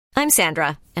I'm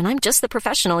Sandra, and I'm just the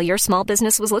professional your small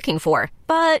business was looking for.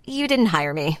 But you didn't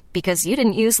hire me because you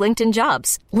didn't use LinkedIn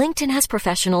Jobs. LinkedIn has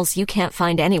professionals you can't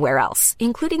find anywhere else,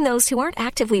 including those who aren't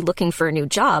actively looking for a new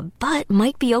job, but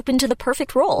might be open to the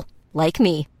perfect role, like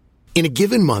me. In a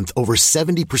given month, over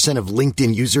 70% of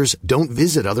LinkedIn users don't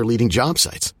visit other leading job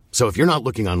sites. So if you're not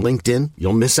looking on LinkedIn,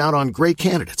 you'll miss out on great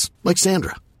candidates like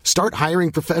Sandra. Start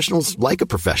hiring professionals like a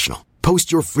professional.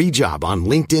 Post your free job on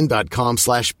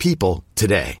linkedin.com/people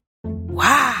today.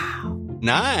 Wow.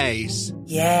 Nice.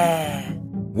 Yeah.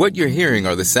 What you're hearing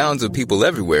are the sounds of people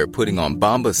everywhere putting on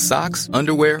Bombas socks,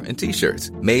 underwear, and T-shirts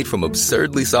made from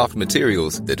absurdly soft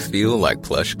materials that feel like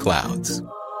plush clouds.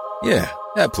 Yeah,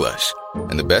 that plush.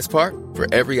 And the best part?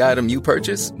 For every item you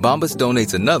purchase, Bombas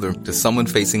donates another to someone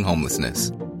facing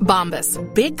homelessness. Bombas.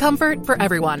 Big comfort for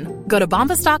everyone. Go to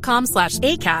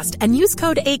bombas.com/ACAST and use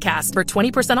code ACAST for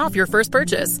 20% off your first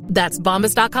purchase. That's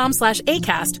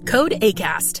bombas.com/ACAST. Code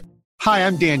ACAST. Hi,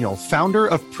 I'm Daniel, founder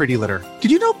of Pretty Litter.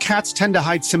 Did you know cats tend to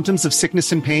hide symptoms of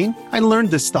sickness and pain? I learned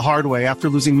this the hard way after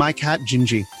losing my cat,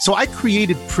 Gingy. So I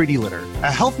created Pretty Litter,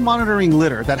 a health monitoring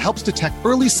litter that helps detect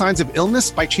early signs of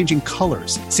illness by changing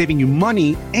colors, saving you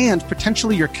money and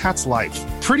potentially your cat's life.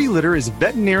 Pretty Litter is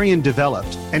veterinarian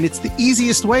developed, and it's the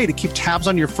easiest way to keep tabs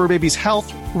on your fur baby's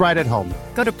health right at home.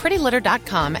 Go to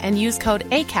prettylitter.com and use code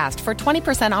ACAST for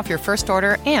 20% off your first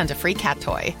order and a free cat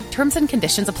toy. Terms and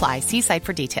conditions apply. See site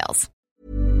for details.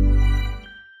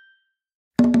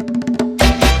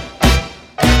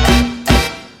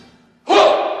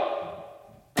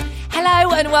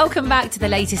 Hello and welcome back to the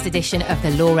latest edition of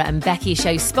the Laura and Becky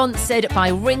Show, sponsored by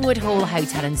Ringwood Hall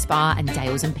Hotel and Spa and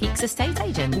Dales and Peaks Estate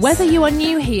Agents. Whether you are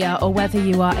new here or whether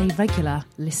you are a regular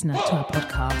listener to our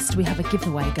podcast, we have a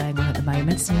giveaway going on at the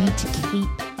moment, so you need to keep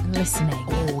listening.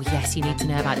 Oh, yes, you need to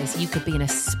know about this. You could be in a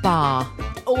spa.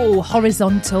 Oh,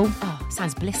 horizontal. Oh,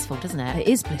 sounds blissful, doesn't it? It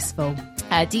is blissful.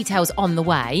 Details on the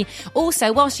way.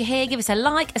 Also, whilst you're here, give us a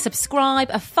like, a subscribe,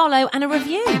 a follow and a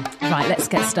review. Right, let's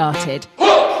get started.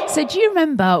 So do you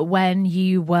remember when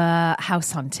you were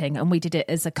house hunting and we did it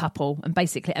as a couple and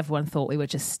basically everyone thought we were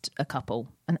just a couple,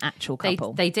 an actual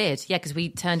couple? They did, yeah, because we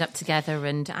turned up together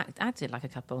and acted like a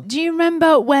couple. Do you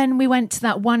remember when we went to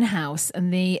that one house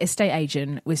and the estate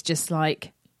agent was just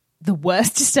like the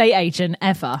worst estate agent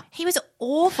ever? He was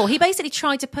awful. He basically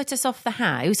tried to put us off the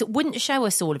house, wouldn't show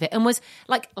us all of it, and was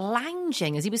like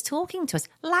lounging as he was talking to us.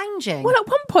 Lounging. Well, at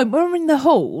one point when we were in the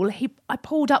hall, I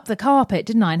pulled up the carpet,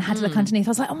 didn't I, and had to look underneath.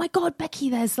 I was like, oh my God, Becky,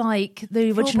 there's like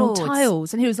the original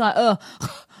tiles. And he was like, oh.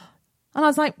 And I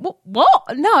was like,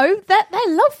 what? No, they're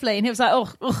lovely. And he was like, oh.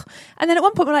 Ugh. And then at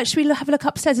one point we're like, should we have a look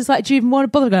upstairs? It's like, do you even want to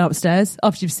bother going upstairs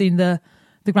after you've seen the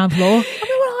ground floor? And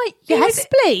we were like, yes,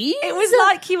 please. It was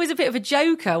like he was a bit of a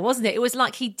joker, wasn't it? It was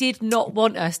like he did not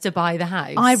want us to buy the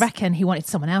house. I reckon he wanted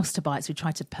someone else to buy it, so he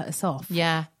tried to put us off.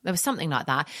 Yeah, there was something like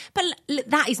that. But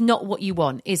that is not what you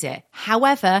want, is it?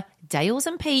 However, Dales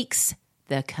and Peaks,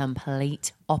 the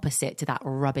complete opposite to that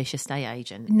rubbish estate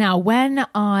agent. Now, when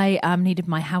I needed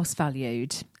my house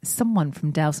valued, someone from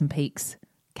Dales and Peaks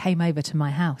came over to my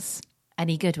house.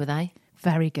 Any good, were they?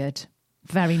 Very good.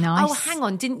 Very nice. Oh, hang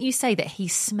on. Didn't you say that he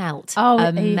smelt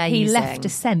amazing? He left a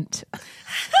scent.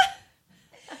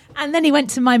 And then he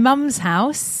went to my mum's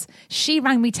house. She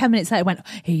rang me 10 minutes later and went,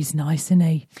 he's nice, isn't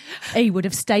he? He would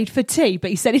have stayed for tea,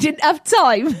 but he said he didn't have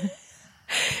time.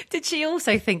 Did she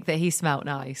also think that he smelt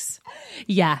nice?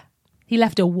 Yeah. He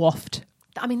left a waft.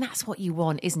 I mean, that's what you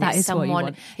want, isn't that it? Is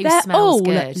Someone who They're smells all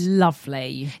good.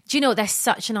 Lovely. Do you know what? They're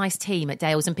such a nice team at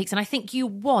Dales and Peaks, and I think you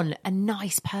want a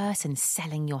nice person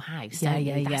selling your house. Yeah, don't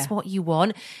you? That's what you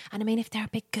want. And I mean, if they're a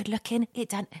bit good looking, it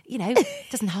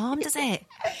doesn't harm, does it?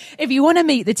 If you want to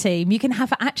meet the team, you can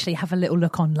actually have a little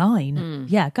look online.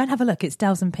 Yeah, go and have a look. It's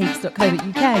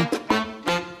dalesandpeaks.co.uk.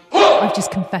 I've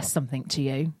just confessed something to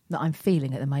you that I'm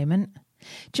feeling at the moment.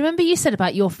 Do you remember you said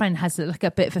about your friend has like a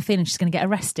bit of a feeling she's going to get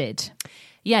arrested?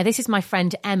 Yeah, this is my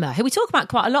friend Emma, who we talk about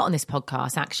quite a lot on this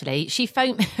podcast, actually. She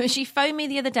phoned me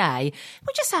the other day.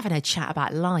 We're just having a chat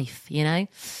about life, you know?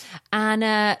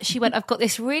 And she went, I've got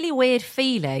this really weird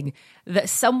feeling that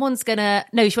someone's going to...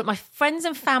 No, she went, my friends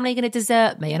and family are going to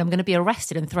desert me and I'm going to be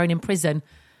arrested and thrown in prison.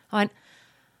 I went...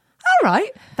 All right.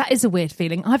 That is a weird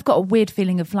feeling. I've got a weird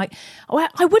feeling of like,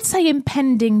 I would say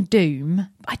impending doom.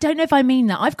 I don't know if I mean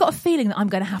that. I've got a feeling that I'm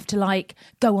going to have to like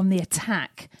go on the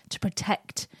attack to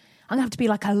protect. I'm going to have to be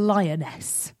like a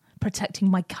lioness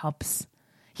protecting my cubs.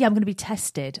 Yeah, I'm going to be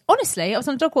tested. Honestly, I was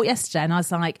on a dog walk yesterday and I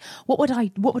was like, what would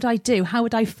I do? How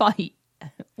would I fight?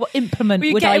 What implement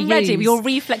would I use? Ready? Your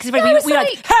reflexes ready? We're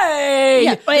like, hey,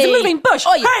 yeah, there's a moving bush.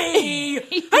 Hey,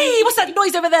 hey, what's that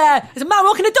noise over there? There's a man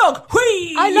walking a dog.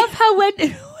 Whee! I love how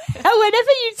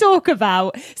whenever you talk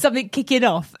about something kicking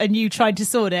off and you trying to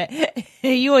sort it,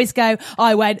 you always go,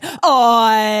 I went,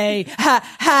 oi,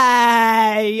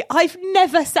 hey. I've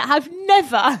never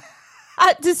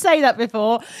had to say that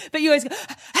before, but you always go,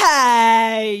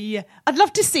 hey. I'd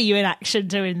love to see you in action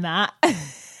doing that. I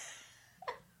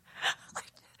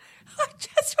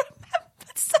just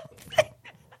remembered something.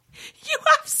 You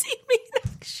have seen me in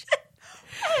action.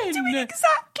 When? Doing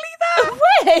exactly that.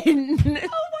 When?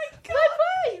 Oh my God.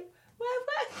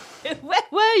 Where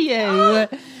were you?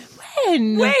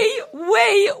 When?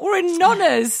 We were in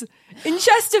Nonna's in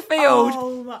Chesterfield.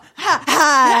 Oh,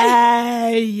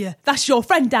 hey, that's your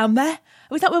friend down there.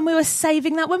 Was that when we were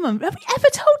saving that woman? Have we ever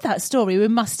told that story? We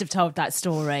must have told that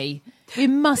story. We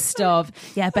must have.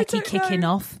 Yeah, Becky kicking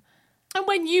off. And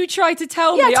when you tried to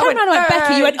tell me, I turned around and went,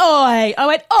 Becky, you went, oi. I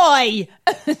went, oi.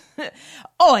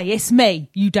 Oi, it's me.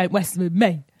 You don't mess with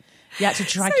me. You had to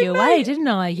drag you away, didn't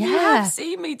I? Yeah. You have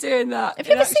seen me doing that. Have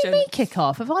you ever seen me kick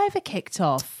off? Have I ever kicked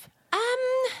off?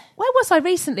 Where was I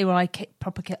recently where I kicked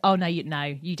proper kick? Oh, no, you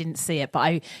didn't see it,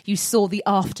 but you saw the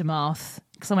aftermath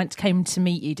because I came to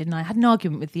meet you, didn't I? I had an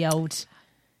argument with the old...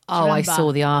 Oh, I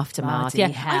saw the aftermath. Bloody yeah,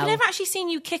 hell. I've never actually seen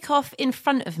you kick off in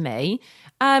front of me.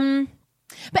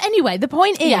 But anyway, the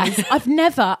point is,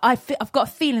 I've got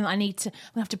a feeling that I'm going to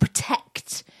have to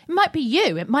protect. It might be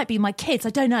you, it might be my kids,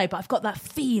 I don't know, but I've got that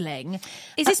feeling.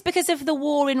 Is this because of the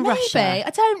war in maybe, Russia? I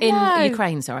don't know. In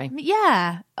Ukraine, sorry.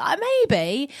 Yeah,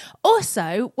 maybe.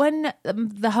 Also, when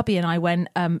the hubby and I went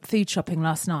food shopping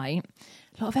last night,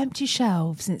 a lot of empty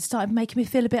shelves, and it started making me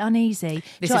feel a bit uneasy.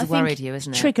 This has worried you,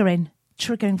 isn't it?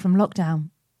 Triggering from lockdown.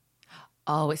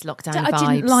 Oh, it's lockdown I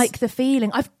vibes. didn't like the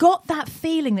feeling. I've got that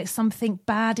feeling that something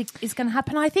bad is going to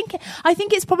happen. I think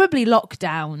it's probably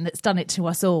lockdown that's done it to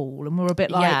us all, and we're a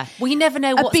bit like, yeah. Well, you never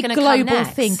know what's going to come next. A big global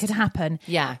thing could happen.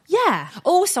 Yeah, yeah.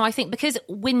 Also, I think because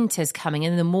winter's coming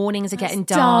and the mornings are getting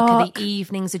darker, the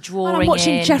evenings are drawing. And I'm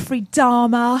watching Jeffrey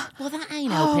Dahmer. Well, that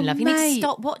ain't open, love. You need to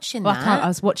stop watching that. I can't. I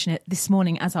was watching it this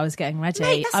morning as I was getting ready.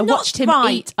 Mate, that's I watched him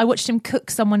eat. I watched him cook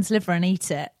someone's liver and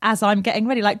eat it as I'm getting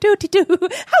ready. Like, do.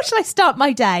 How shall I start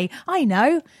my day? I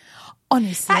know.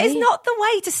 Honestly. That is not the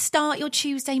way to start your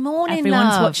Tuesday morning,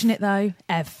 Everyone's love. watching it, though.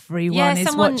 Everyone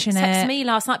is watching it. Someone texted me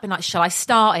last night, been like, shall I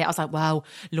start it? I was like, well,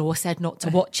 Law said not to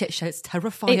watch it. It's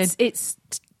terrifying. It's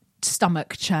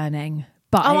stomach churning.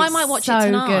 But I might watch it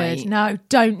tonight. Good. No,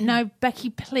 don't. No,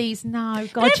 Becky, please. No.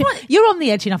 God, you're on the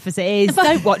edge enough as it is.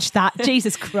 Don't watch that.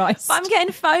 Jesus Christ. But I'm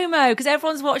getting FOMO because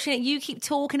everyone's watching it. You keep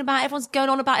talking about it. Everyone's going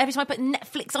on about it. Every time I put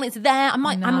Netflix on, it's there. I'm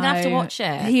going to have to watch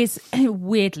it. He is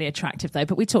weirdly attractive, though,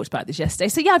 but we talked about this yesterday.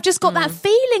 So, yeah, I've just got that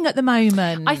feeling at the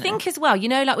moment. I think as well,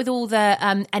 like with all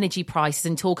the energy prices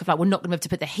and talk of like we're not going to be able to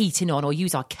put the heating on or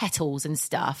use our kettles and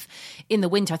stuff in the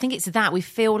winter. I think it's that we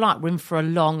feel like we're in for a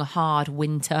long, hard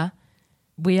winter.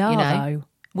 We are, though.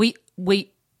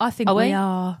 I think we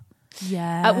are.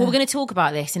 Yeah. Well, we're going to talk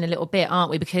about this in a little bit,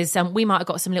 aren't we? Because we might have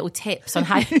got some little tips on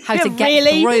how to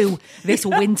get through this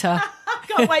winter. I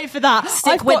can't wait for that.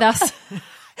 Stick with us.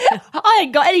 I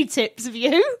ain't got any tips. Have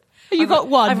you? You got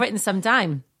one? I've written some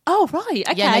down. Oh, right.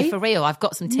 Okay. Yeah, no, for real. I've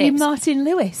got some tips. You Martin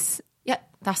Lewis. Yeah,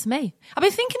 that's me. I've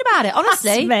been thinking about it,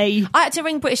 honestly. That's me. I had to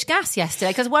ring British Gas yesterday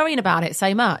because I was worrying about it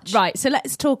so much. Right, so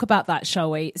let's talk about that,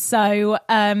 shall we? So,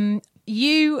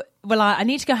 I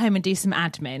need to go home and do some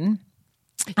admin.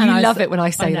 And you love it when I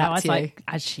say that to you.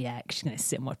 I was like, she's going to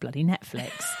sit and watch bloody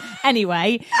Netflix.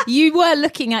 Anyway, you were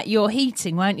looking at your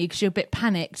heating, weren't you? Because you're a bit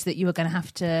panicked that you were going to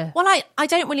have to... Well, I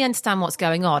don't really understand what's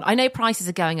going on. I know prices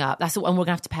are going up. That's all, and we're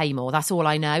going to have to pay more. That's all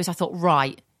I know. So I thought,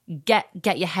 right, get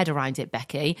your head around it,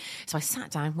 Becky. So I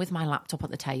sat down with my laptop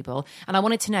at the table and I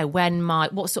wanted to know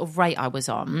what sort of rate I was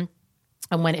on.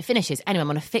 And when it finishes, anyway, I'm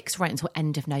on a fixed rate until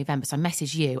end of November. So I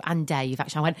messaged you and Dave.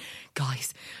 Actually, I went,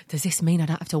 guys, does this mean I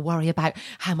don't have to worry about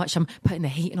how much I'm putting the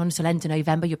heating on until end of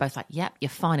November? You're both like, yep, you're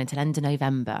fine until end of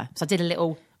November. So I did a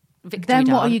little victory Then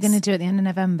what dance. are you going to do at the end of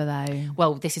November, though?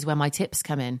 Well, this is where my tips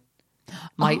come in.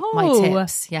 My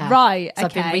tips, yeah. Right, so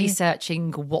okay. I've been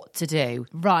researching what to do.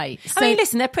 Right. So, I mean,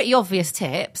 listen, they're pretty obvious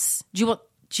tips. Do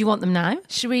you want them now?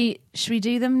 Should we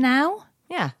do them now?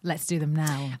 Yeah. Let's do them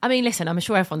now. I mean, listen, I'm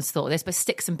sure everyone's thought of this, but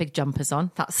stick some big jumpers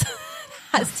on.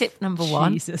 That's tip number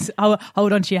one. Jesus. Oh,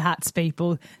 hold on to your hats,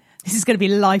 people. This is going to be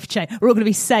life-changing. We're all going to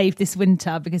be saved this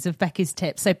winter because of Becky's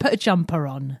tips. So put a jumper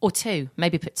on. Or two.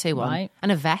 Maybe put two on. Right.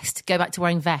 And a vest. Go back to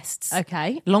wearing vests.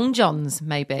 Okay. Long johns,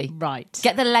 maybe. Right.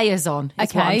 Get the layers on,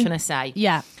 is what I'm trying to say.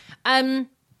 Yeah.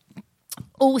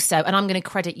 Also, and I'm going to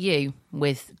credit you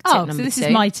with tip number 2. So this is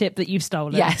my tip that you've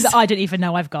stolen. Yes. That I don't even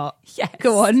know I've got. Yes.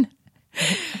 Go on.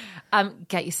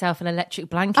 Get yourself an electric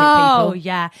blanket, Oh, people.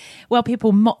 yeah. Well,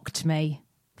 people mocked me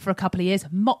for a couple of years,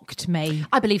 mocked me.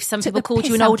 I believe some Took people the called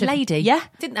you piss an old out of- lady. Yeah.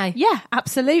 Didn't they? Yeah,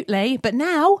 absolutely. But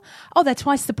now, they're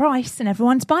twice the price and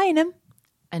everyone's buying them.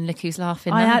 And look who's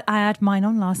laughing now. I had mine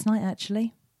on last night,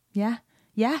 actually. Yeah.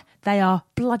 Yeah, they are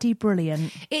bloody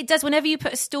brilliant. It does. Whenever you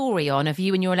put a story on of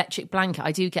you and your electric blanket,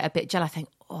 I do get a bit jealous. I think,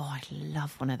 oh, I'd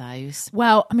love one of those.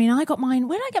 Well, I mean, I got mine.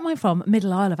 Where did I get mine from?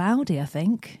 Middle Isle of Aldi, I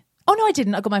think. Oh, no, I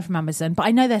didn't. I got mine from Amazon, but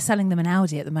I know they're selling them in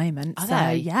Aldi at the moment. Are so,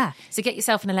 they? yeah. So get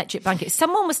yourself an electric blanket.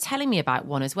 Someone was telling me about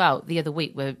one as well the other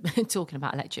week. We're talking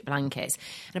about electric blankets.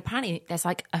 And apparently there's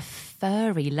like a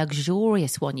furry,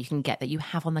 luxurious one you can get that you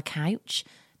have on the couch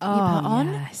that you put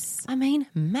on. Yes. I mean,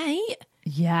 mate,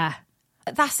 Yeah.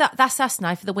 that's us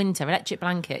now for the winter. Electric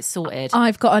blankets sorted.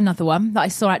 I've got another one that I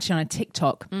saw actually on a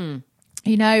TikTok.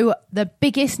 You know, the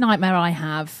biggest nightmare I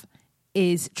have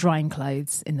is drying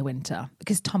clothes in the winter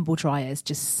because tumble dryers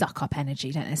just suck up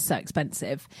energy, don't they? It's so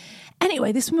expensive.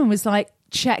 Anyway, this woman was like,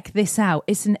 check this out.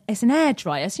 It's an air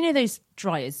dryer. So you know those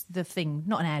dryers, the thing,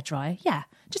 not an air dryer. Yeah,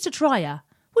 just a dryer.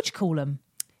 What do you call them?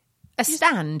 A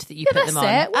stand that you Yeah, put them on.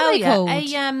 that's it. What are they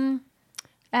called?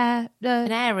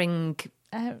 An airing,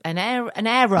 an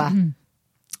airer.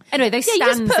 Anyway, they Yeah, stands you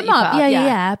just put that them you up. put up.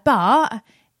 Yeah. But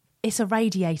it's a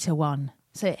radiator one.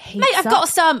 So it heats Mate, I've up. got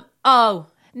some. Oh,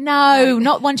 No,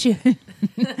 not once you.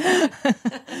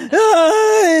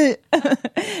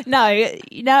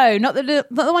 no, not the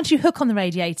ones you hook on the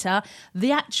radiator.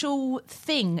 The actual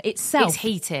thing itself. it's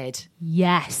heated.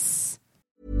 Yes.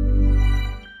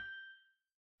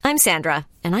 I'm Sandra,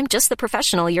 and I'm just the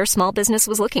professional your small business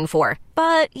was looking for.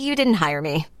 But you didn't hire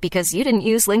me because you didn't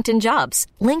use LinkedIn Jobs.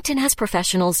 LinkedIn has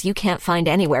professionals you can't find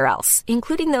anywhere else,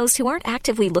 including those who aren't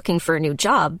actively looking for a new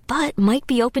job, but might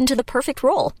be open to the perfect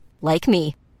role, like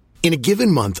me. In a given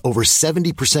month, over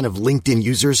 70% of LinkedIn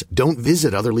users don't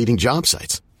visit other leading job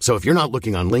sites. So if you're not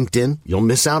looking on LinkedIn, you'll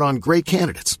miss out on great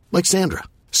candidates like Sandra.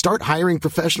 Start hiring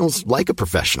professionals like a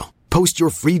professional. Post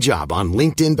your free job on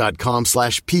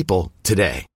linkedin.com/people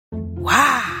today.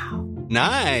 Wow.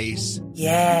 Nice.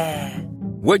 Yeah.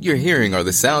 What you're hearing are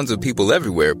the sounds of people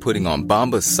everywhere putting on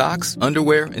Bombas socks,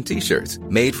 underwear, and T-shirts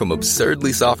made from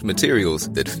absurdly soft materials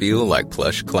that feel like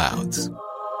plush clouds.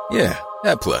 Yeah,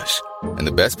 that plush. And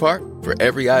the best part? For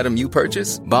every item you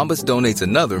purchase, Bombas donates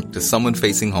another to someone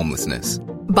facing homelessness.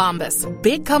 Bombas.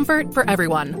 Big comfort for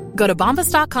everyone. Go to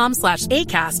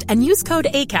bombas.com/ACAST and use code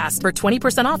ACAST for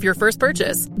 20% off your first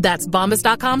purchase. That's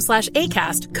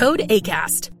bombas.com/ACAST. Code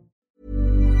ACAST.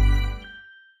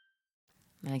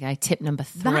 There you go. Tip number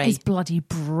 3. That is bloody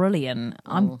brilliant.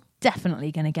 I'm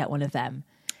definitely going to get one of them.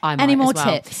 I might Any as more well.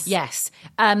 tips? Yes.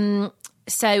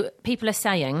 So people are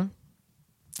saying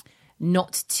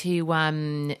not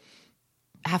to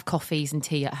have coffees and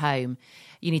tea at home.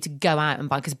 You need to go out and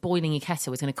buy, because boiling your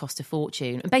kettle is going to cost a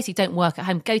fortune. And basically, don't work at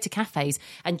home. Go to cafes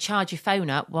and charge your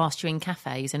phone up whilst you're in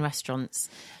cafes and restaurants.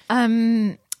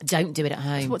 Don't do it at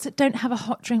home. What's it? Don't have a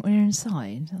hot drink when you're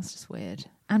inside. That's just weird.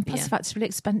 And plus, Yeah. the fact it's really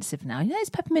expensive now. You know those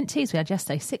peppermint teas we had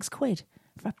yesterday? £6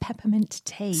 for a peppermint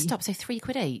tea. Stop. So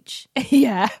 £3 each.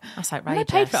 Yeah. That's When I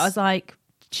outrageous. paid for it, I was like,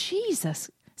 Jesus.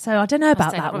 So I don't know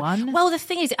about That's that one. Well, the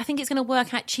thing is, I think it's going to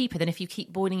work out cheaper than if you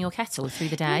keep boiling your kettle through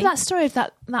the day. Remember that story of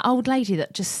that old lady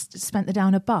that just spent the day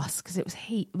on a bus because it was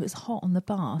heat. It was hot on the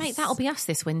bus. Mate, that'll be us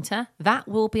this winter. That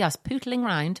will be us pootling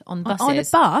round on buses. On a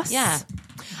bus? Yeah.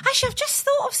 Actually, I've just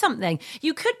thought of something.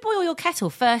 You could boil your kettle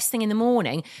first thing in the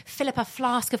morning, fill up a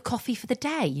flask of coffee for the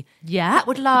day. Yeah, That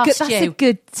would last Good, that's you. a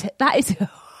good. That is.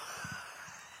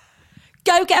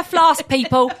 Go get a flask,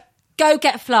 people. Go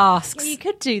get flasks. You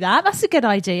could do that. That's a good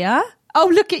idea. Oh,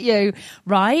 look at you!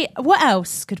 Right. What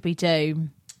else could we do?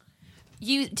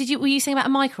 Were you saying about a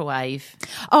microwave?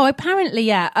 Oh, apparently,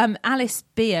 yeah. Alice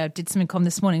Beer did something on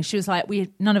this morning. She was like,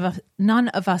 none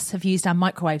of us have used our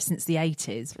microwave since the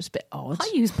 80s, which is a bit odd. I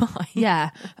use mine. Yeah,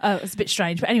 it's a bit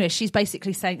strange. But anyway, she's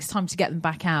basically saying it's time to get them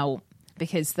back out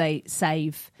because they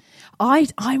save.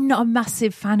 I'm not a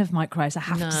massive fan of microwaves, I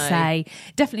have to say.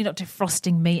 Definitely not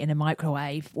defrosting meat in a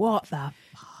microwave. What the?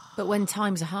 But when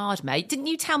times are hard, mate, didn't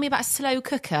you tell me about a slow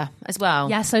cooker as well?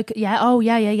 Yeah,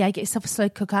 Get yourself a slow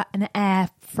cooker and an air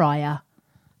fryer.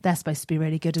 They're supposed to be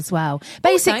really good as well.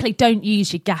 Basically, don't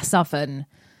use your gas oven.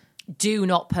 Do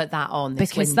not put that on this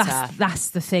Because winter.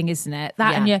 that's the thing, isn't it?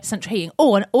 That and Yeah. your central heating.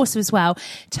 Oh, and also as well,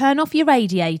 turn off your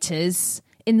radiators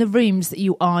in the rooms that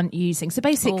you aren't using. So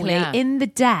basically, in the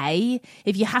day,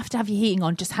 if you have to have your heating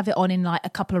on, just have it on in like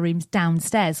a couple of rooms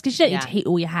downstairs because you don't need to heat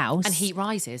all your house. And heat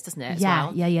rises, doesn't it? As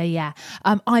Yeah, well? yeah.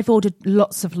 I've ordered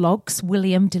lots of logs.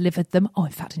 William delivered them. Oh,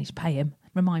 in fact, I need to pay him.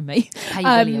 Remind me. Pay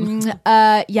William.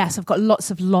 Yes, I've got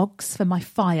lots of logs for my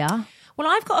fire. Well,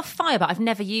 I've got a fire, but I've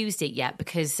never used it yet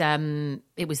because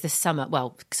it was the summer.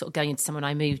 Well, sort of going into summer when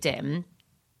I moved in.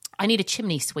 I need a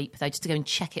chimney sweep though, just to go and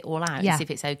check it all out and see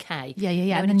if it's okay.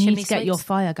 Yeah. And then you need to get your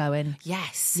fire going.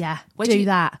 Yes. Yeah.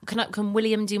 That. Can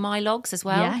William do my logs as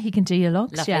well? Yeah, he can do your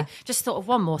logs. Lovely. Yeah. Just thought of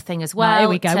one more thing as well. Right, here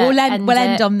we go. We'll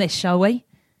end on this, shall we?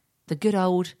 The good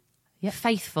old,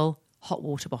 faithful hot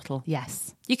water bottle.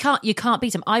 Yes. You can't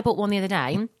beat them. I bought one the other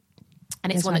day, and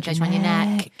it's one that goes around your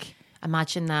neck.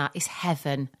 Imagine that. It's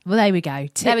heaven. Well, there we go.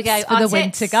 Tips there we go. for the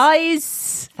winter,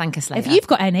 guys. Thank us later. If you've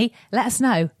got any, let us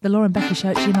know.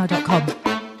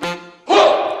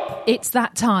 TheLaurenBeckerShow@gmail.com. It's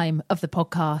that time of the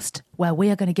podcast where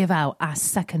we are going to give out our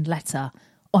second letter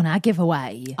on our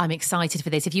giveaway. I'm excited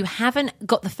for this. If you haven't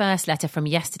got the first letter from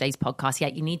yesterday's podcast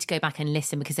yet, you need to go back and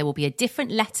listen because there will be a different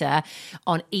letter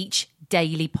on each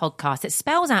daily podcast that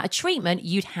spells out a treatment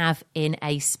you'd have in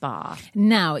a spa.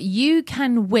 Now, you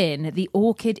can win the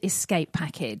Orchid Escape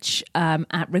package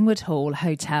at Ringwood Hall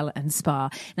Hotel and Spa.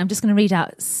 And I'm just going to read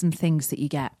out some things that you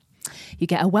get. You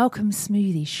get a welcome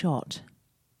smoothie shot.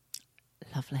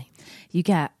 Lovely. You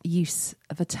get use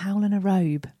of a towel and a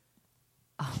robe.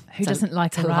 Oh, who doesn't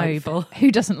like a robe?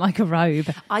 Who doesn't like a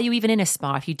robe? Are you even in a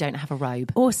spa if you don't have a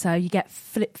robe? Also, you get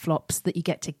flip-flops that you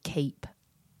get to keep.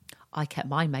 I kept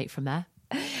my mate from there.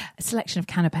 A selection of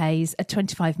canapes, a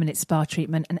 25-minute spa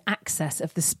treatment and access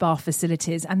of the spa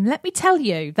facilities. And let me tell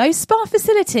you, those spa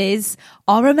facilities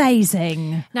are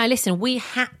amazing. Now, listen, we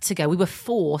had to go. We were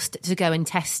forced to go and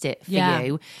test it for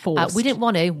you. Forced. We didn't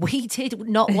want to. We did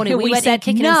not want to. We went said in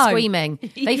kicking no. and screaming.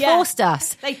 They forced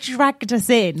us. They dragged us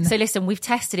in. So listen, we've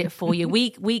tested it for you.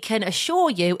 We can assure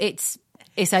you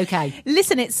it's okay.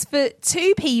 Listen, it's for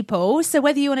two people. So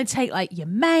whether you want to take like your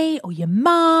mate or your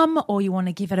mum or you want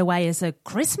to give it away as a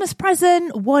Christmas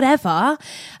present, whatever.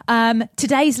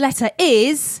 Today's letter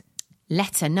is...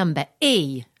 Letter number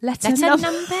E. Letter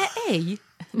number E?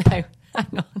 No, hang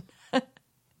on.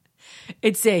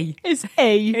 It's E. It's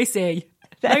E. It's E.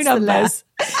 That's no numbers.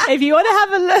 If you want to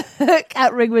have a look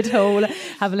at Ringwood Hall,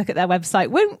 have a look at their website.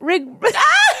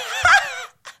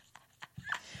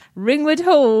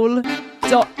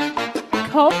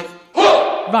 ringwoodhall.com.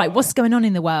 Right, what's going on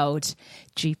in the world?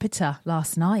 Jupiter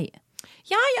last night.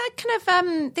 Yeah, I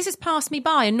kind of, this has passed me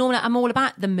by, and normally I'm all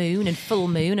about the moon and full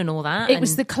moon and all that. It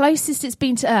was the closest it's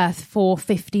been to Earth for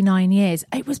 59 years.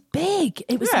 It was big.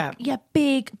 It was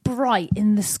big, bright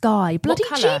in the sky. Bloody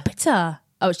Jupiter.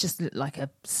 Oh, it's just like a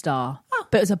star. Oh,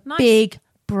 but it was a big,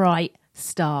 bright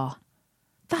star.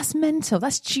 That's mental.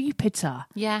 That's Jupiter.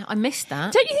 Yeah, I missed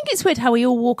that. Don't you think it's weird how we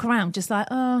all walk around just like,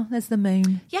 oh, there's the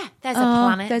moon. Yeah, there's a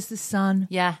planet. There's the sun.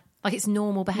 Yeah, like it's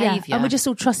normal behaviour. Yeah, and we're just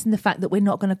all trusting the fact that we're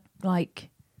not going to,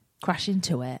 like, crash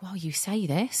into it. Well, you say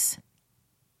this.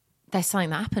 There's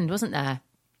something that happened, wasn't there?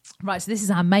 Right, so this is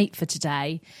our mate for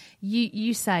today.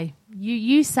 You say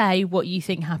what you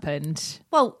think happened.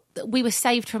 Well, we were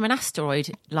saved from an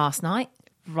asteroid last night.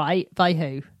 Right, by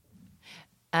who?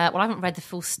 Well, I haven't read the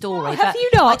full story. Have you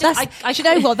not? Do you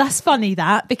know what? That's funny,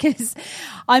 because,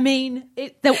 I mean,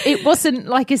 it wasn't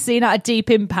like a scene at a Deep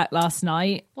Impact last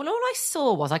night. Well, all I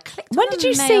saw was I clicked on When did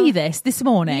you see this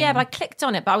morning? Yeah, but I clicked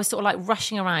on it, but I was sort of like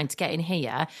rushing around to get in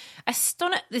here.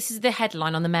 This is the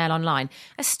headline on the Mail Online.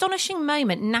 Astonishing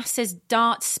moment, NASA's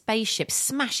DART spaceship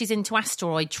smashes into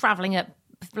asteroid travelling at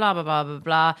blah, blah, blah, blah,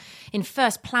 blah, in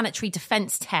first planetary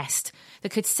defence test that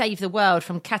could save the world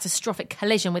from catastrophic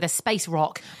collision with a space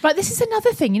rock. Right, this is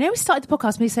another thing. You know, we started the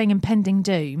podcast with me saying impending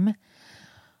doom.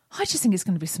 I just think it's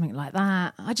going to be something like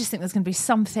that. I just think there's going to be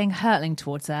something hurtling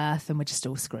towards Earth and we're just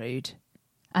all screwed.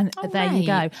 And there you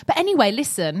go. But anyway,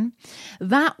 listen,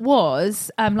 that was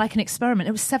like an experiment.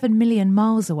 It was 7 million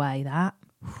miles away, that.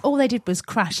 All they did was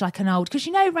crash like an old... Because,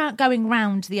 you know, going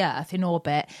round the Earth in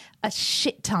orbit,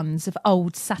 shit tons of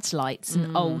old satellites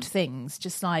and old things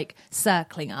just, like,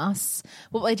 circling us.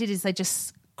 What they did is they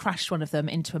just crashed one of them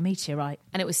into a meteorite.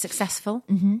 And it was successcul?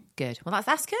 Mm-hmm. Good. Well,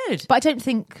 that's good. But I don't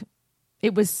think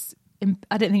it was... It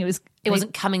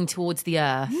wasn't coming towards the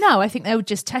Earth. No, I think they were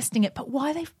just testing it. But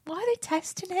why are they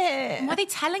testing it? Why are they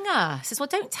telling us? Well,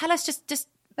 don't tell us, just...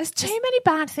 There's too many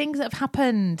bad things that have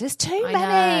happened. There's too many.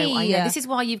 I know. This is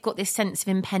why you've got this sense of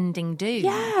impending doom.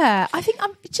 Yeah, I think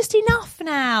I'm just enough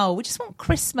now. We just want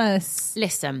Christmas.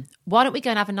 Listen, why don't we go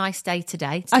and have a nice day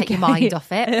today to take your mind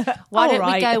off it? Why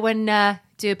don't we go and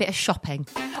do a bit of shopping?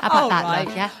 How about that,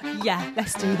 love? Yeah? Yeah,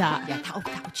 let's do that. Yeah,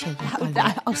 that'll chill you.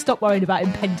 I'll stop worrying about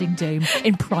impending doom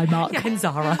in Primark. Yeah, and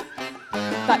Zara.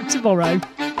 Back tomorrow.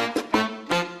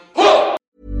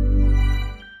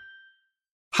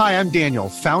 Hi, I'm Daniel,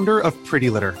 founder of Pretty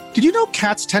Litter. Did you know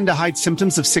cats tend to hide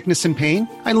symptoms of sickness and pain?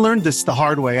 I learned this the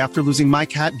hard way after losing my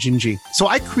cat, Gingy. So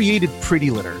I created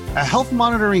Pretty Litter, a health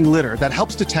monitoring litter that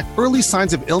helps detect early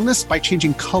signs of illness by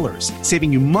changing colors,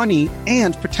 saving you money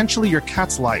and potentially your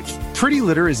cat's life. Pretty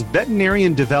Litter is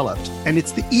veterinarian developed, and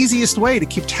it's the easiest way to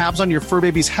keep tabs on your fur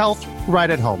baby's health right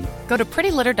at home. Go to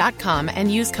prettylitter.com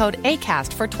and use code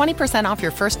ACAST for 20% off your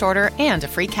first order and a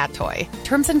free cat toy.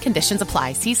 Terms and conditions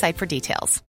apply. See site for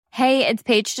details. Hey, it's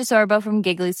Paige DeSorbo from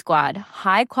Giggly Squad.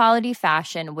 High quality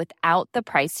fashion without the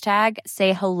price tag.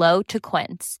 Say hello to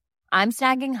Quince. I'm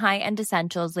snagging high-end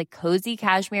essentials like cozy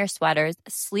cashmere sweaters,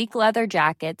 sleek leather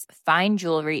jackets, fine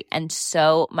jewelry, and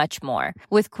so much more.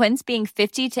 With Quince being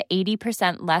 50 to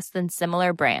 80% less than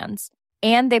similar brands.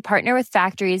 And they partner with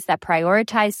factories that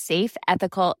prioritize safe,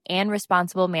 ethical, and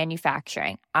responsible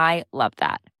manufacturing. I love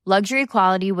that. Luxury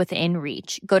quality within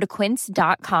reach. Go to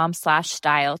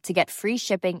quince.com/style to get free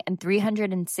shipping and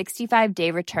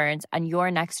 365-day returns on your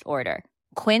next order.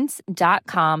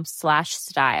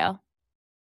 Quince.com/style.